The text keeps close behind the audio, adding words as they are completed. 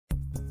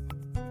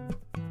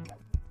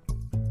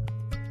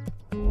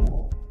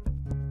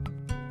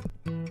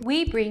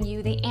We bring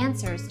you the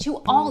answers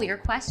to all your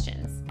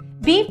questions.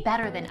 Be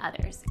better than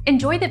others.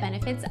 Enjoy the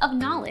benefits of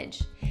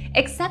knowledge.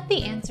 Accept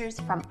the answers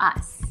from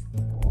us.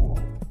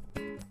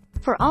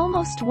 For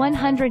almost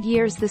 100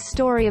 years, the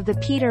story of the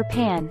Peter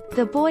Pan,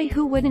 the boy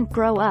who wouldn't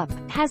grow up,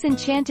 has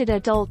enchanted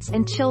adults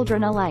and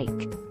children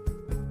alike.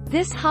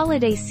 This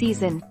holiday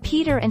season,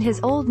 Peter and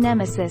his old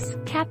nemesis,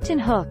 Captain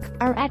Hook,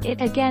 are at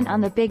it again on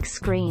the big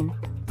screen.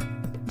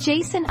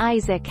 Jason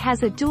Isaac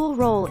has a dual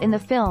role in the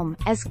film,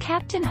 as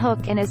Captain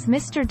Hook and as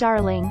Mr.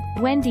 Darling,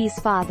 Wendy's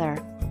father.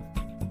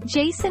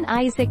 Jason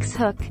Isaac's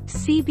Hook,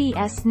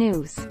 CBS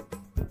News.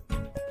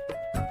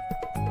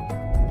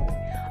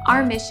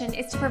 Our mission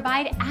is to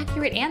provide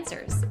accurate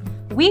answers.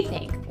 We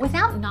think,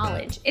 without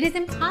knowledge, it is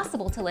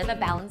impossible to live a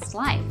balanced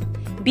life.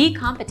 Be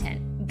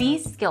competent, be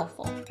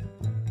skillful.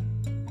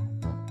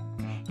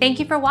 Thank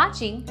you for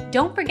watching.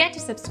 Don't forget to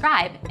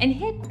subscribe and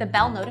hit the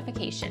bell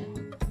notification.